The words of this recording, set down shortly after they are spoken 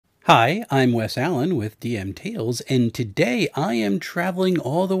Hi, I'm Wes Allen with DM Tales, and today I am traveling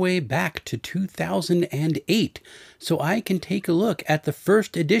all the way back to 2008 so I can take a look at the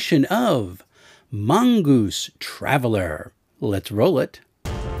first edition of Mongoose Traveler. Let's roll it.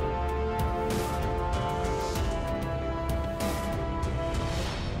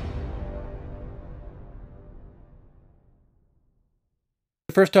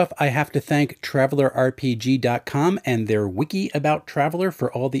 First off, I have to thank TravelerRPG.com and their wiki about Traveler for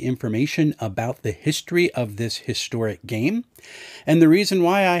all the information about the history of this historic game. And the reason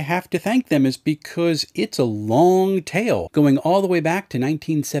why I have to thank them is because it's a long tale, going all the way back to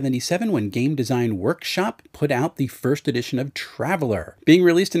 1977 when Game Design Workshop put out the first edition of Traveler. Being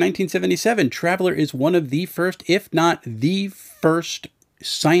released in 1977, Traveler is one of the first, if not the first,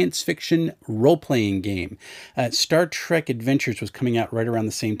 science fiction role-playing game. Star Trek Adventures was coming out right around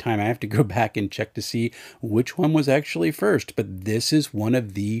the same time. I have to go back and check to see which one was actually first, but this is one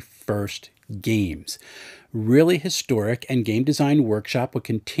of the first games. Really historic, and Game Design Workshop would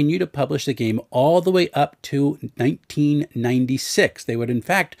continue to publish the game all the way up to 1996. They would in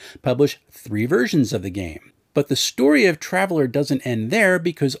fact publish 3 versions of the game. But the story of Traveler doesn't end there,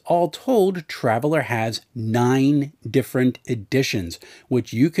 because all told, Traveler has 9 different editions,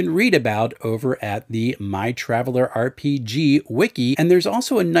 which you can read about over at the My Traveler RPG wiki. And there's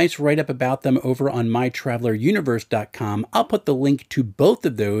also a nice write-up about them over on mytraveleruniverse.com. I'll put the link to both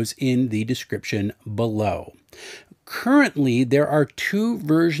of those in the description below. Currently, there are 2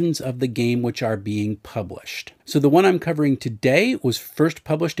 versions of the game which are being published. So the one I'm covering today was first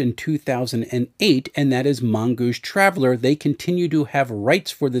published in 2008, and that is Mongoose Traveler. They continue to have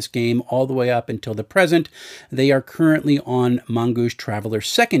rights for this game all the way up until the present. They are currently on Mongoose Traveler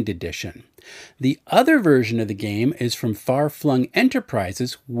 2nd edition. The other version of the game is from Far Flung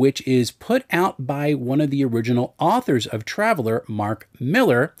Enterprises, which is put out by one of the original authors of Traveler, Mark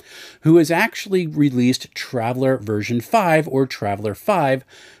Miller, who has actually released Traveler version 5, or Traveler 5,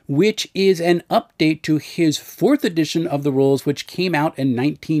 which is an update to his 4th edition of the rules, which came out in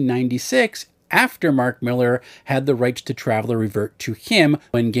 1996 after Mark Miller had the rights to Traveler revert to him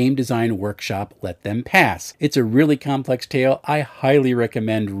when Game Design Workshop let them pass. It's a really complex tale. I highly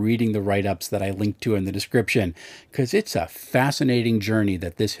recommend reading the write-ups that I linked to in the description, because it's a fascinating journey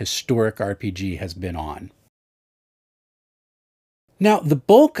that this historic RPG has been on. Now, the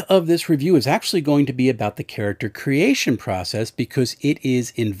bulk of this review is actually going to be about the character creation process, because it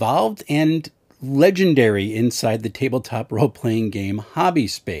is involved and legendary inside the tabletop role-playing game hobby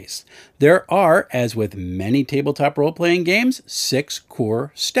space. There are, as with many tabletop role-playing games, 6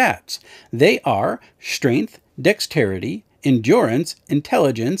 core stats. They are strength, dexterity, endurance,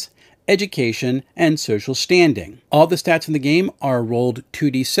 intelligence, education, and social standing. All the stats in the game are rolled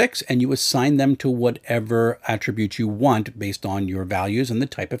 2d6, and you assign them to whatever attribute you want based on your values and the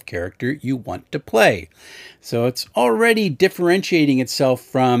type of character you want to play. So it's already differentiating itself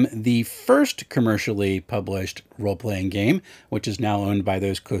from the first commercially published role-playing game, which is now owned by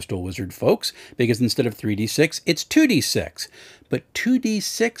those Coastal Wizard folks, because instead of 3d6, it's 2d6. But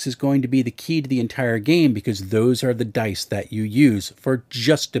 2d6 is going to be the key to the entire game, because those are the dice that you use for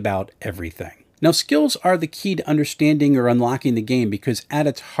just about everything. Now, skills are the key to understanding or unlocking the game, because at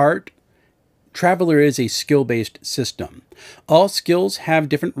its heart, Traveler is a skill-based system. All skills have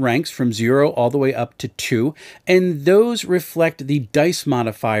different ranks from 0 all the way up to 2, and those reflect the dice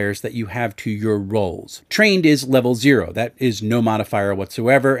modifiers that you have to your rolls. Trained is level 0. That is no modifier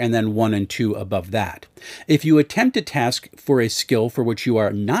whatsoever, and then 1 and 2 above that. If you attempt a task for a skill for which you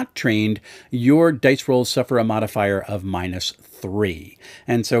are not trained, your dice rolls suffer a modifier of -3.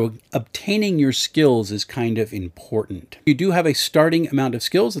 And so obtaining your skills is kind of important. You do have a starting amount of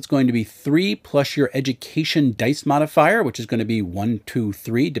skills. It's going to be 3 plus your education dice modifier, which is going to be 1, 2,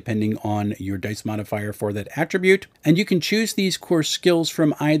 3, depending on your dice modifier for that attribute. And you can choose these core skills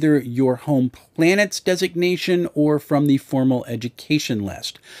from either your home planet's designation or from the formal education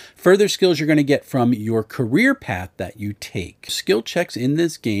list. Further skills you're going to get from your career path that you take. Skill checks in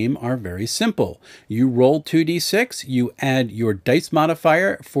this game are very simple. You roll 2d6, you add your dice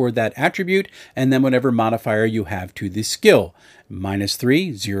modifier for that attribute, and then whatever modifier you have to the skill.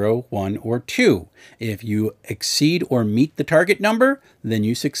 -3, 0, 1, or 2. If you exceed or meet the target number, then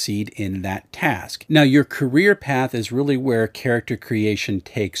you succeed in that task. Now, your career path is really where character creation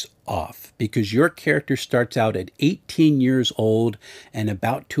takes off, because your character starts out at 18 years old and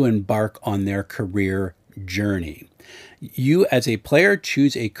about to embark on their career journey. You as a player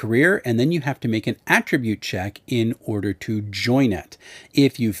choose a career, and then you have to make an attribute check in order to join it.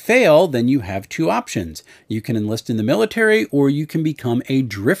 If you fail, then you have 2 options. You can enlist in the military, or you can become a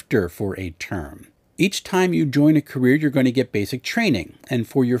drifter for a term. Each time you join a career, you're going to get basic training. And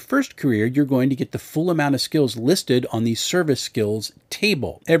for your first career, you're going to get the full amount of skills listed on the service skills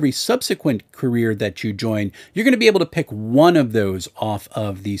table. Every subsequent career that you join, you're going to be able to pick one of those off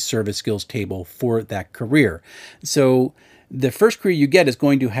of the service skills table for that career. So the first career you get is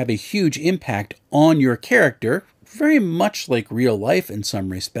going to have a huge impact on your character, very much like real life in some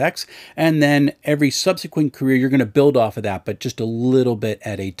respects. And then every subsequent career, you're going to build off of that, but just a little bit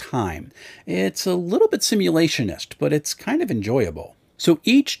at a time. It's a little bit simulationist, but it's kind of enjoyable. So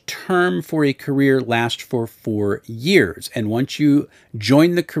each term for a career lasts for 4 years. And once you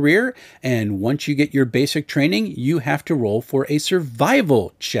join the career and once you get your basic training, you have to roll for a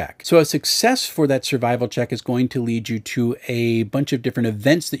survival check. So a success for that survival check is going to lead you to a bunch of different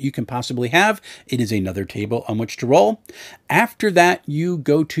events that you can possibly have. It is another table on which to roll. After that, you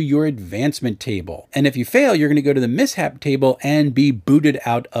go to your advancement table. And if you fail, you're going to go to the mishap table and be booted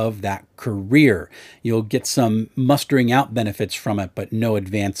out of that career. You'll get some mustering out benefits from it, but no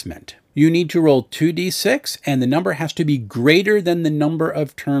advancement. You need to roll 2d6, and the number has to be greater than the number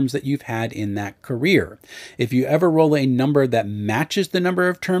of terms that you've had in that career. If you ever roll a number that matches the number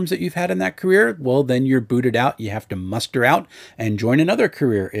of terms that you've had in that career, well, then you're booted out. You have to muster out and join another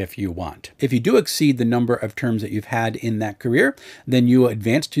career if you want. If you do exceed the number of terms that you've had in that career, then you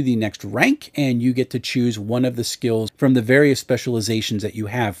advance to the next rank, and you get to choose one of the skills from the various specializations that you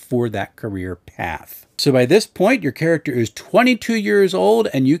have for that career path. So by this point, your character is 22 years old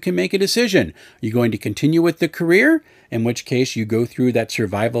and you can make a decision. Are you going to continue with the career? In which case you go through that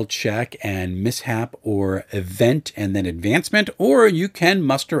survival check and mishap or event and then advancement, or you can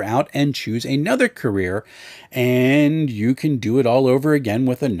muster out and choose another career and you can do it all over again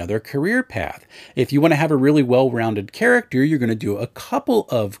with another career path. If you want to have a really well-rounded character, you're going to do a couple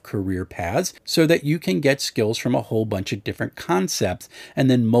of career paths so that you can get skills from a whole bunch of different concepts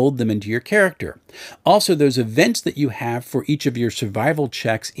and then mold them into your character. Also, those events that you have for each of your survival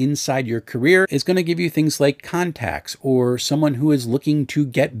checks inside your career is going to give you things like contacts or someone who is looking to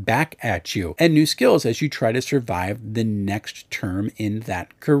get back at you and new skills as you try to survive the next term in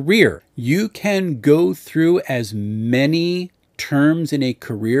that career. You can go through as many terms in a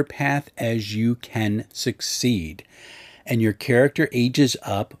career path as you can succeed. And your character ages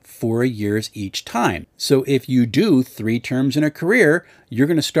up 4 years each time. So if you do 3 terms in a career, you're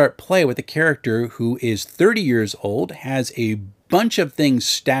going to start play with a character who is 30 years old, has a bunch of things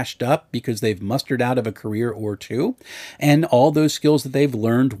stashed up because they've mustered out of a career or two, and all those skills that they've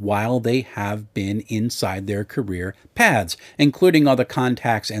learned while they have been inside their career paths, including all the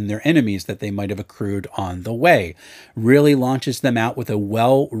contacts and their enemies that they might have accrued on the way. Really launches them out with a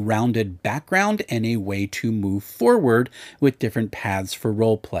well-rounded background and a way to move forward with different paths for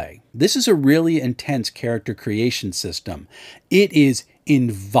roleplay. This is a really intense character creation system. It is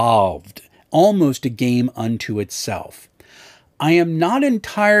involved, almost a game unto itself. I am not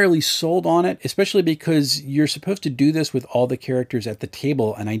entirely sold on it, especially because you're supposed to do this with all the characters at the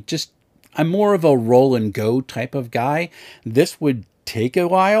table, and I'm more of a roll and go type of guy. This would take a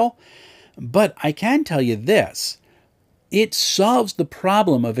while, but I can tell you this. It solves the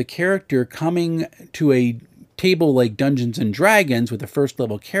problem of a character coming to a table like Dungeons and Dragons with a first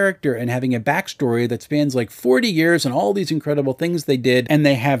level character and having a backstory that spans like 40 years and all these incredible things they did, and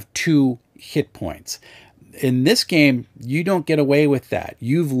they have 2 hit points. In this game, you don't get away with that.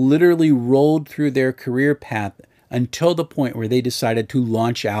 You've literally rolled through their career path until the point where they decided to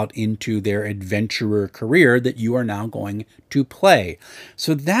launch out into their adventurer career that you are now going to play.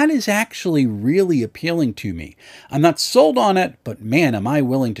 So that is actually really appealing to me. I'm not sold on it, but man, am I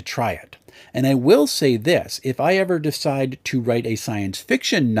willing to try it. And I will say this, if I ever decide to write a science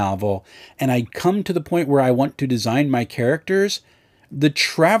fiction novel and I come to the point where I want to design my characters, the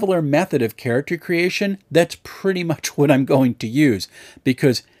Traveler method of character creation, that's pretty much what I'm going to use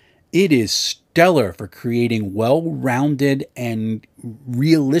because it is stellar for creating well-rounded and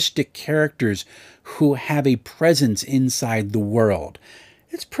realistic characters who have a presence inside the world.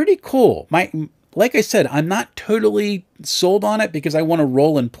 It's pretty cool. Like I said, I'm not totally sold on it because I want to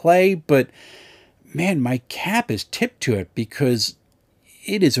roll and play, but man, my cap is tipped to it because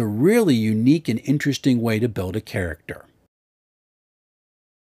it is a really unique and interesting way to build a character.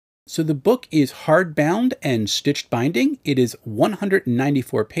 So the book is hardbound and stitched binding. It is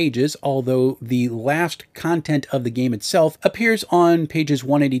 194 pages, although the last content of the game itself appears on pages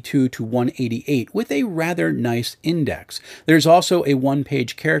 182 to 188 with a rather nice index. There's also a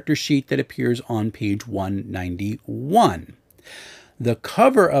 1-page character sheet that appears on page 191. The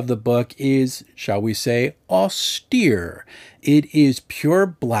cover of the book is, shall we say, austere. It is pure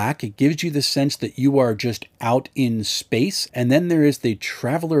black. It gives you the sense that you are just out in space. And then there is the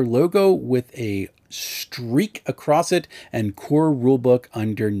Traveler logo with a streak across it and core rulebook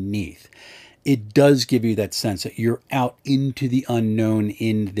underneath. It does give you that sense that you're out into the unknown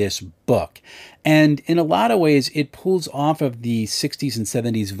in this book. And in a lot of ways, it pulls off of the 60s and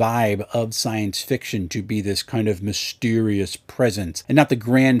 70s vibe of science fiction to be this kind of mysterious presence and not the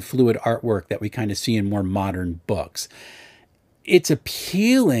grand fluid artwork that we kind of see in more modern books. It's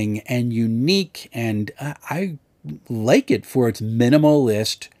appealing and unique, and I like it for its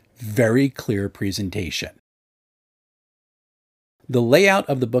minimalist, very clear presentation. The layout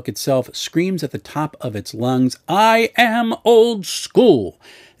of the book itself screams at the top of its lungs, "I am old school."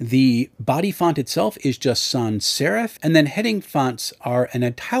 The body font itself is just sans serif, and then heading fonts are an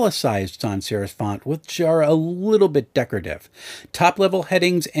italicized sans serif font, which are a little bit decorative. Top level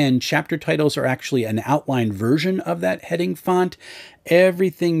headings and chapter titles are actually an outline version of that heading font.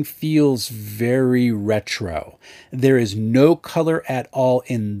 Everything feels very retro. There is no color at all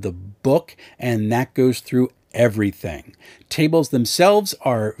in the book, and that goes through everything. Tables themselves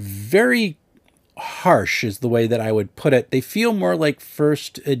are very harsh is the way that I would put it. They feel more like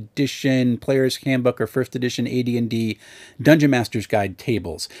first edition Player's Handbook or first edition AD&D Dungeon Master's Guide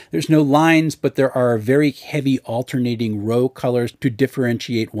tables. There's no lines, but there are very heavy alternating row colors to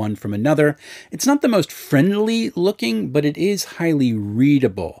differentiate one from another. It's not the most friendly looking, but it is highly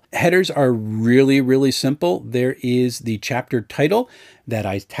readable. Headers are really, really simple. There is the chapter title, that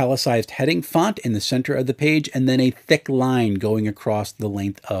italicized heading font in the center of the page, and then a thick line going across the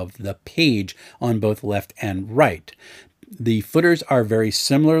length of the page on both left and right. The footers are very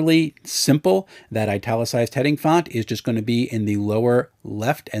similarly simple. That italicized heading font is just going to be in the lower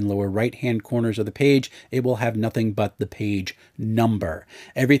left and lower right hand corners of the page. It will have nothing but the page number.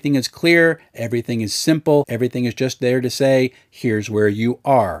 Everything is clear. Everything is simple. Everything is just there to say, here's where you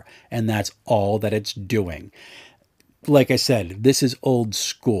are. And that's all that it's doing. Like I said, this is old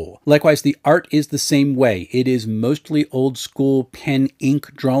school. Likewise, the art is the same way. It is mostly old school pen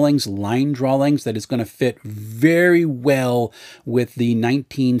ink drawings, line drawings that is going to fit very well with the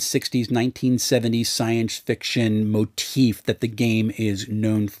 1960s, 1970s science fiction motif that the game is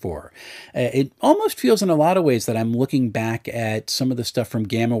known for. It almost feels in a lot of ways that I'm looking back at some of the stuff from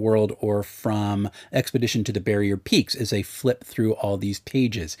Gamma World or from Expedition to the Barrier Peaks as I flip through all these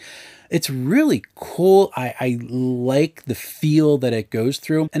pages. It's really cool. I like the feel that it goes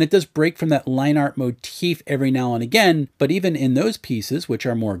through, and it does break from that line art motif every now and again, but even in those pieces, which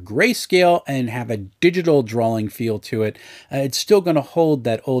are more grayscale and have a digital drawing feel to it, it's still going to hold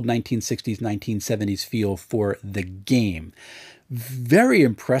that old 1960s, 1970s feel for the game. Very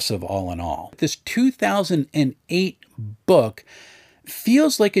impressive all in all. This 2008 book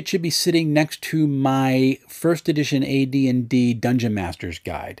feels like it should be sitting next to my first edition AD&D Dungeon Master's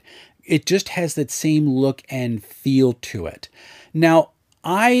Guide. It just has that same look and feel to it. Now,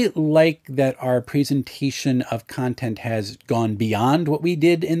 I like that our presentation of content has gone beyond what we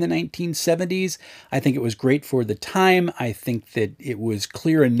did in the 1970s. I think it was great for the time. I think that it was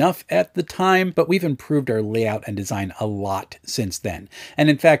clear enough at the time, but we've improved our layout and design a lot since then. And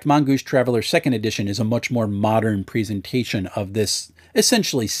in fact, Mongoose Traveler 2nd Edition is a much more modern presentation of this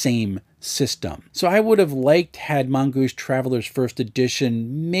essentially same system. So I would have liked had Mongoose Traveler's 1st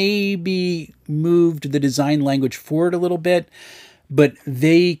Edition maybe moved the design language forward a little bit, but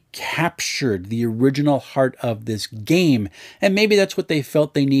they captured the original heart of this game, and maybe that's what they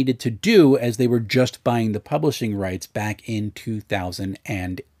felt they needed to do as they were just buying the publishing rights back in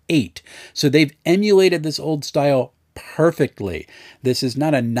 2008. So they've emulated this old style perfectly. This is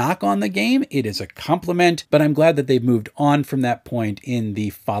not a knock on the game, it is a compliment, but I'm glad that they've moved on from that point in the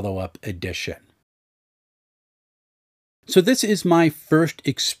follow-up edition. So this is my first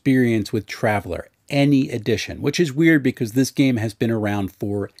experience with Traveler, any edition, which is weird because this game has been around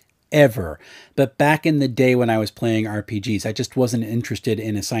forever. But back in the day when I was playing RPGs, I just wasn't interested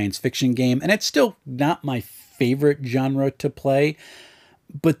in a science fiction game, and it's still not my favorite genre to play.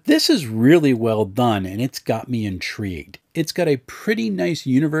 But this is really well done, and it's got me intrigued. It's got a pretty nice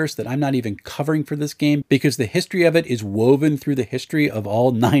universe that I'm not even covering for this game because the history of it is woven through the history of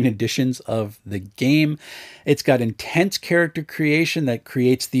all 9 editions of the game. It's got intense character creation that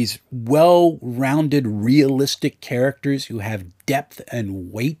creates these well-rounded, realistic characters who have depth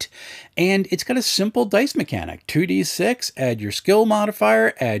and weight. And it's got a simple dice mechanic. 2d6, add your skill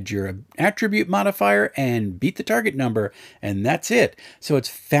modifier, add your attribute modifier, and beat the target number, and that's it. So it's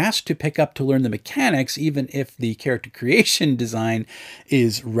fast to pick up to learn the mechanics, even if the character creation design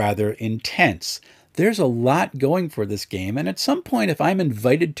is rather intense. There's a lot going for this game, and at some point, if I'm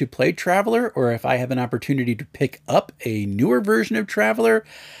invited to play Traveler, or if I have an opportunity to pick up a newer version of Traveler,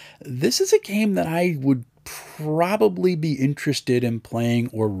 this is a game that I would probably be interested in playing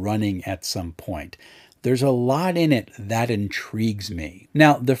or running at some point. There's a lot in it that intrigues me.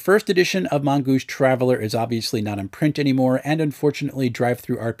 Now, the first edition of Mongoose Traveler is obviously not in print anymore, and unfortunately,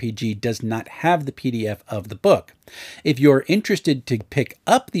 DriveThruRPG does not have the PDF of the book. If you're interested to pick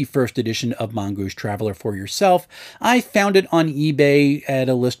up the first edition of Mongoose Traveler for yourself, I found it on eBay at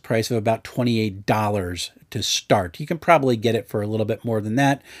a list price of about $28 to start. You can probably get it for a little bit more than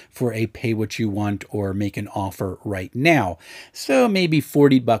that for a pay what you want or make an offer right now. So maybe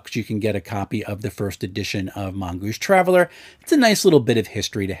 40 bucks you can get a copy of the first edition of Mongoose Traveler. It's a nice little bit of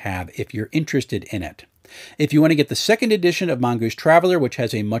history to have if you're interested in it. If you want to get the second edition of Mongoose Traveler, which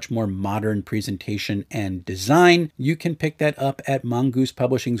has a much more modern presentation and design, you can pick that up at Mongoose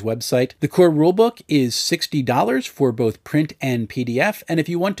Publishing's website. The core rulebook is $60 for both print and PDF, and if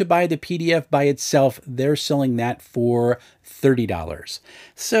you want to buy the PDF by itself, they're selling that for $30.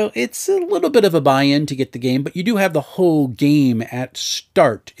 So it's a little bit of a buy-in to get the game, but you do have the whole game at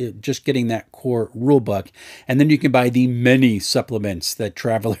start, just getting that core rulebook. And then you can buy the many supplements that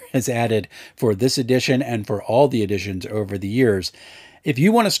Traveler has added for this edition and for all the editions over the years. If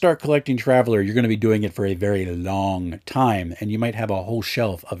you want to start collecting Traveler, you're going to be doing it for a very long time, and you might have a whole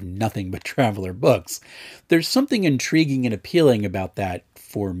shelf of nothing but Traveler books. There's something intriguing and appealing about that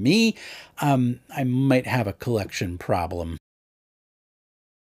for me. I might have a collection problem.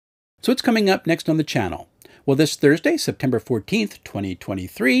 So what's coming up next on the channel? Well, this Thursday, September 14th,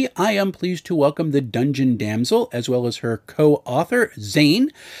 2023, I am pleased to welcome the Dungeon Damsel, as well as her co-author,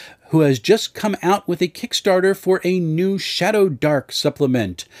 Zane, who has just come out with a Kickstarter for a new Shadow Dark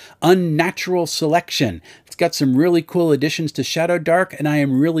supplement, Unnatural Selection. It's got some really cool additions to Shadow Dark, and I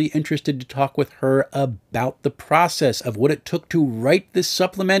am really interested to talk with her about the process of what it took to write this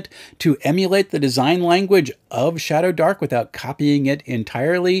supplement to emulate the design language of Shadow Dark without copying it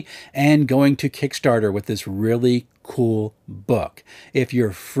entirely, and going to Kickstarter with this really cool book. If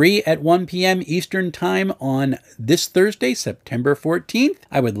you're free at 1 p.m. Eastern Time on this Thursday, September 14th,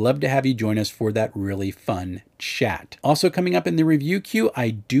 I would love to have you join us for that really fun chat. Also coming up in the review queue,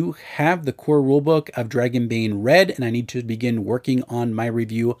 I do have the core rulebook of Dragonbane Red, and I need to begin working on my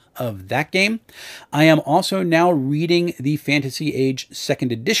review of that game. I am also now reading the Fantasy Age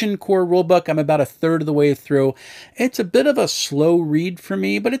 2nd Edition core rulebook. I'm about a third of the way through. It's a bit of a slow read for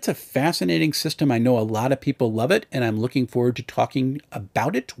me, but it's a fascinating system. I know a lot of people love it, and I'm looking forward to talking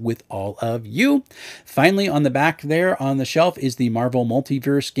about it with all of you. Finally, on the back there on the shelf is the Marvel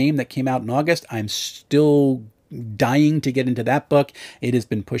Multiverse game that came out in August. I'm still dying to get into that book. It has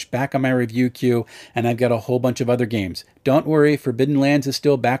been pushed back on my review queue, and I've got a whole bunch of other games. Don't worry, Forbidden Lands is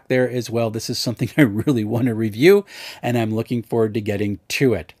still back there as well. This is something I really want to review, and I'm looking forward to getting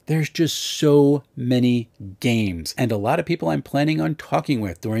to it. There's just so many games, and a lot of people I'm planning on talking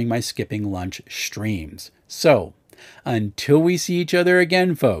with during my Skipping Lunch streams. So, until we see each other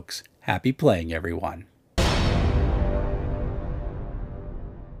again, folks, happy playing, everyone.